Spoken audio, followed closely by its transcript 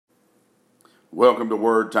Welcome to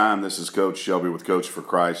Word Time. This is Coach Shelby with Coach for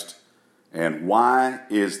Christ. And why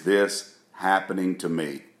is this happening to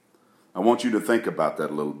me? I want you to think about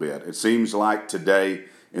that a little bit. It seems like today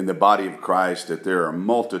in the body of Christ that there are a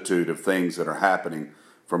multitude of things that are happening,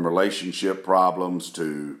 from relationship problems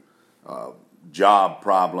to job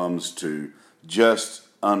problems to just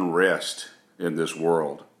unrest in this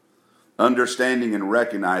world. Understanding and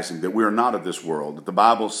recognizing that we are not of this world. That the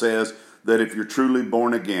Bible says that if you're truly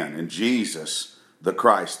born again in Jesus, the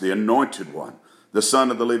Christ, the anointed one, the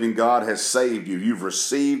Son of the living God has saved you. You've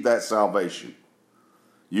received that salvation.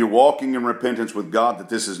 You're walking in repentance with God that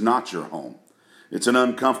this is not your home. It's an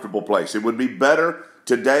uncomfortable place. It would be better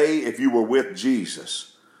today if you were with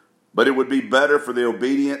Jesus. But it would be better for the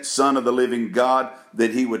obedient Son of the living God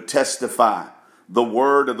that he would testify the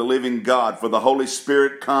word of the living God. For the Holy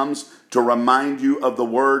Spirit comes to remind you of the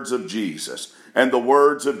words of Jesus. And the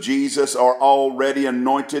words of Jesus are already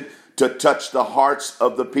anointed to touch the hearts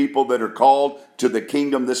of the people that are called to the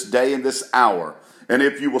kingdom this day and this hour. And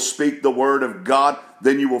if you will speak the word of God,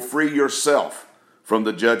 then you will free yourself from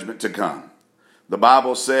the judgment to come. The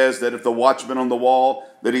Bible says that if the watchman on the wall,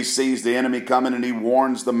 that he sees the enemy coming and he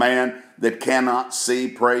warns the man that cannot see,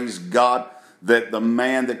 praise God, that the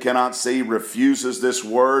man that cannot see refuses this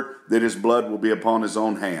word, that his blood will be upon his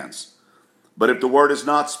own hands. But if the word is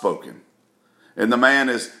not spoken, and the man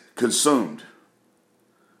is consumed,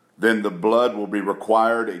 then the blood will be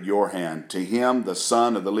required at your hand. To him, the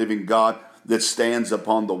Son of the living God that stands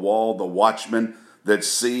upon the wall, the watchman that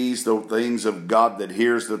sees the things of God, that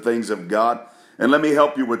hears the things of God. And let me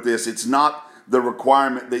help you with this. It's not the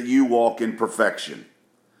requirement that you walk in perfection.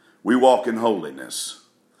 We walk in holiness.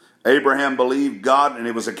 Abraham believed God, and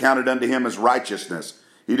it was accounted unto him as righteousness.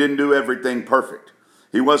 He didn't do everything perfect.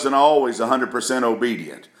 He wasn't always 100%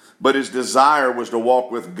 obedient. But his desire was to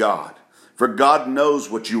walk with God. For God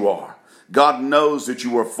knows what you are. God knows that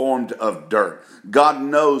you are formed of dirt. God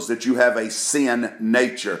knows that you have a sin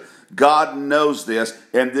nature. God knows this.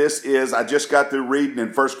 And this is, I just got through reading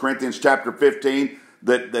in 1 Corinthians chapter 15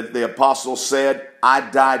 that the apostle said,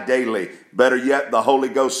 I die daily. Better yet, the Holy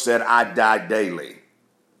Ghost said, I die daily.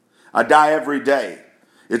 I die every day.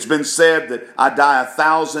 It's been said that I die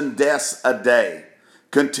 1,000 deaths a day.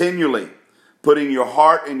 Continually putting your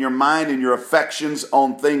heart and your mind and your affections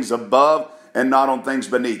on things above and not on things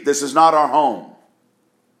beneath. This is not our home.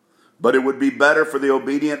 But it would be better for the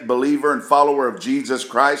obedient believer and follower of Jesus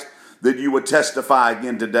Christ that you would testify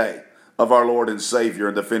again today of our Lord and Savior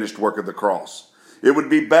and the finished work of the cross. It would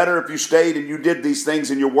be better if you stayed and you did these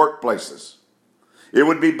things in your workplaces. It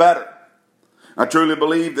would be better. I truly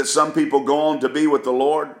believe that some people go on to be with the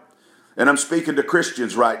Lord, and I'm speaking to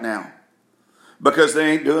Christians right now, because they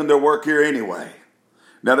ain't doing their work here anyway.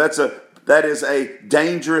 Now that is a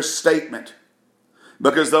dangerous statement,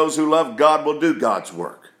 because those who love God will do God's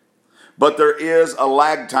work. But there is a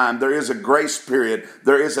lag time. There is a grace period.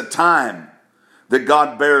 There is a time that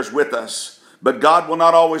God bears with us. But God will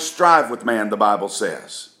not always strive with man, the Bible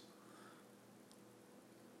says.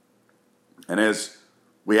 And as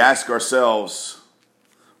we ask ourselves,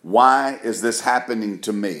 why is this happening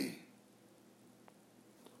to me?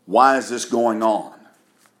 Why is this going on?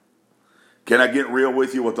 Can I get real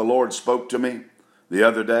with you? What the Lord spoke to me the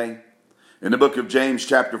other day? In the book of James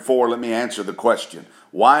chapter 4, let me answer the question.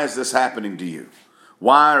 Why is this happening to you?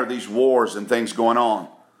 Why are these wars and things going on?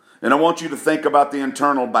 And I want you to think about the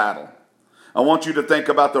internal battle. I want you to think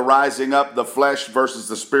about the rising up, the flesh versus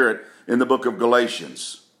the spirit in the book of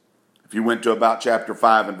Galatians. If you went to about chapter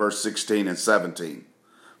 5 and verse 16 and 17.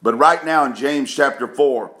 But right now in James chapter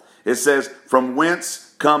 4, it says, from whence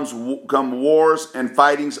come wars and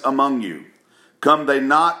fightings among you? Come they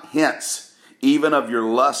not hence, even of your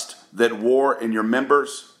lust that war in your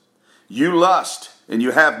members? You lust, and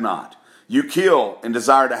you have not. You kill and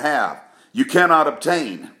desire to have. You cannot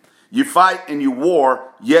obtain. You fight and you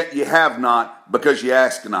war, yet you have not, because you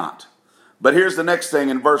ask not. But here's the next thing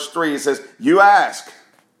in verse 3. It says, you ask,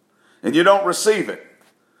 and you don't receive it,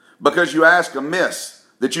 because you ask amiss,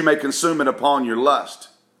 that you may consume it upon your lust.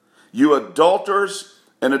 You adulterers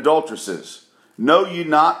and adulteresses, know ye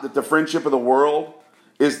not that the friendship of the world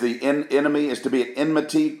is the enemy, is to be at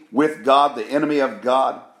enmity with God, the enemy of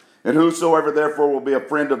God? And whosoever therefore will be a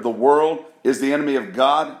friend of the world is the enemy of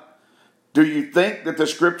God. Do you think that the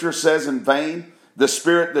scripture says in vain, the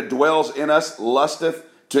spirit that dwells in us lusteth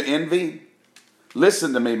to envy?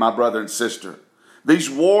 Listen to me, my brother and sister.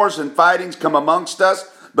 These wars and fightings come amongst us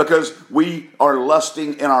because we are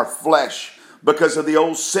lusting in our flesh, because of the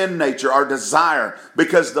old sin nature, our desire,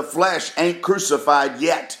 because the flesh ain't crucified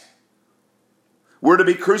yet. We're to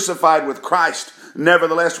be crucified with Christ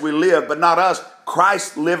Nevertheless we live, but not us.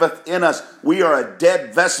 Christ liveth in us. We are a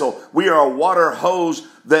dead vessel. We are a water hose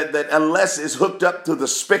that unless it's hooked up to the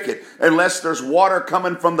spigot, unless there's water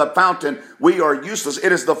coming from the fountain, we are useless.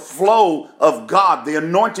 It is the flow of God, the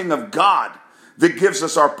anointing of God, that gives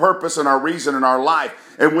us our purpose and our reason in our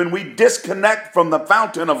life. And when we disconnect from the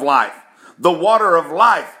fountain of life, the water of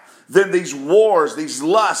life, then these wars, these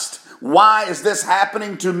lusts, why is this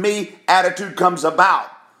happening to me? Attitude comes about.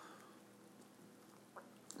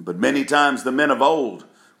 But many times the men of old,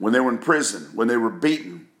 when they were in prison, when they were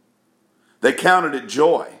beaten, they counted it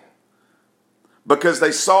joy because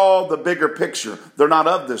they saw the bigger picture. They're not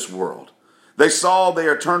of this world. They saw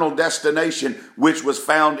their eternal destination, which was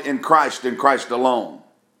found in Christ alone.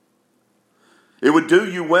 It would do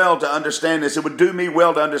you well to understand this. It would do me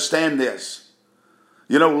well to understand this.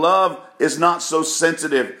 You know, love is not so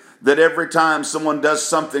sensitive that every time someone does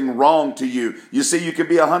something wrong to you, you see, you can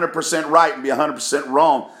be 100% right and be 100%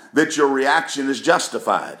 wrong, that your reaction is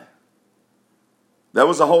justified. That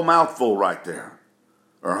was a whole mouthful right there,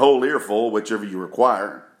 or a whole earful, whichever you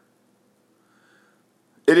require.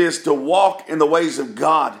 It is to walk in the ways of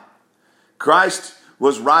God. Christ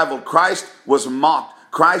was rivaled. Christ was mocked.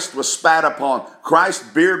 Christ was spat upon. Christ's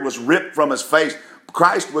beard was ripped from his face.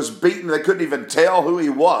 Christ was beaten. They couldn't even tell who he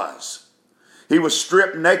was. He was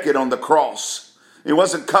stripped naked on the cross. He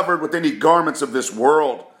wasn't covered with any garments of this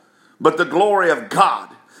world, but the glory of God.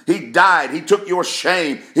 He died. He took your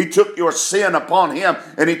shame. He took your sin upon him,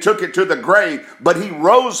 and he took it to the grave. But he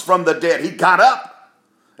rose from the dead. He got up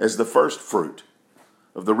as the first fruit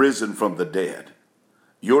of the risen from the dead.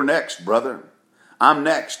 You're next, brother. I'm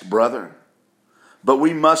next, brother. But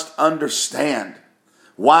we must understand,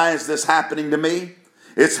 why is this happening to me?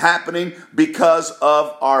 It's happening because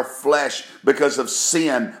of our flesh, because of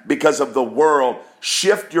sin, because of the world.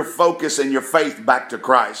 Shift your focus and your faith back to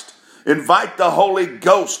Christ. Invite the Holy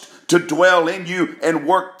Ghost to dwell in you and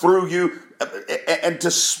work through you and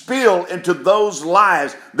to spill into those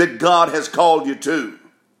lives that God has called you to.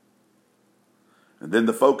 And then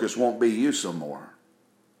the focus won't be you some more.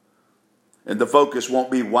 And the focus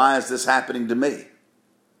won't be, why is this happening to me?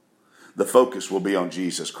 The focus will be on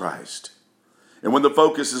Jesus Christ. And when the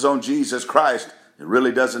focus is on Jesus Christ, it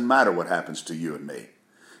really doesn't matter what happens to you and me.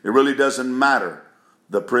 It really doesn't matter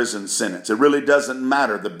the prison sentence. It really doesn't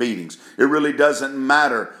matter the beatings. It really doesn't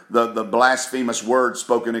matter the blasphemous words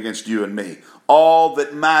spoken against you and me. All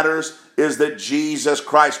that matters is that Jesus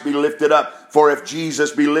Christ be lifted up. For if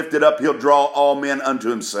Jesus be lifted up, he'll draw all men unto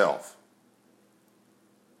himself.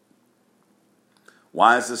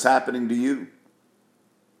 Why is this happening to you?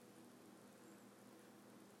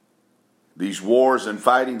 These wars and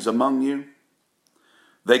fightings among you,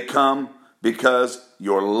 they come because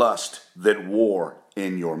your lust that war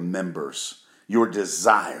in your members, your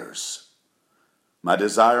desires. My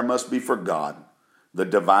desire must be for God, the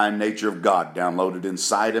divine nature of God downloaded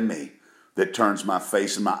inside of me that turns my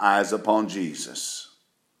face and my eyes upon Jesus.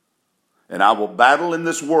 And I will battle in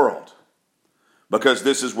this world because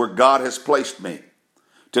this is where God has placed me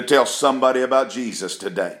to tell somebody about Jesus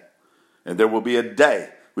today. And there will be a day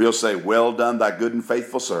we'll say, well done, thy good and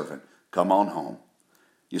faithful servant. Come on home.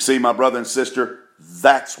 You see, my brother and sister,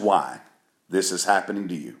 that's why this is happening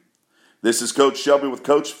to you. This is Coach Shelby with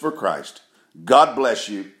Coach for Christ. God bless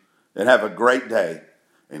you and have a great day.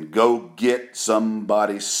 And go get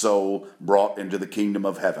somebody's soul brought into the kingdom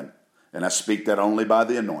of heaven. And I speak that only by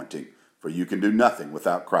the anointing, for you can do nothing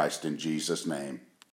without Christ in Jesus' name.